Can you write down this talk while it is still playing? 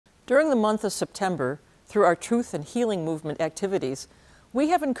During the month of September, through our Truth and Healing Movement activities, we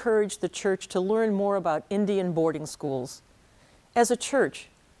have encouraged the church to learn more about Indian boarding schools. As a church,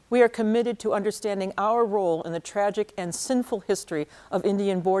 we are committed to understanding our role in the tragic and sinful history of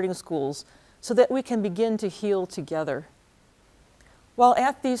Indian boarding schools so that we can begin to heal together. While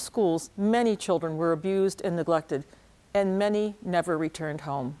at these schools, many children were abused and neglected, and many never returned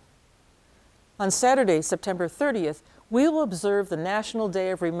home. On Saturday, September 30th, we will observe the National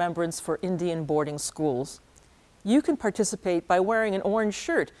Day of Remembrance for Indian boarding schools. You can participate by wearing an orange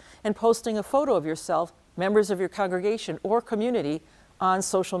shirt and posting a photo of yourself, members of your congregation or community, on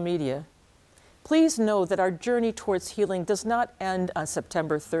social media. Please know that our journey towards healing does not end on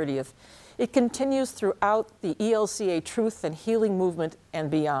September 30th. It continues throughout the ELCA Truth and Healing Movement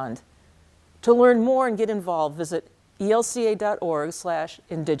and beyond. To learn more and get involved, visit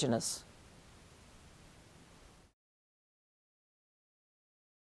elca.org/indigenous.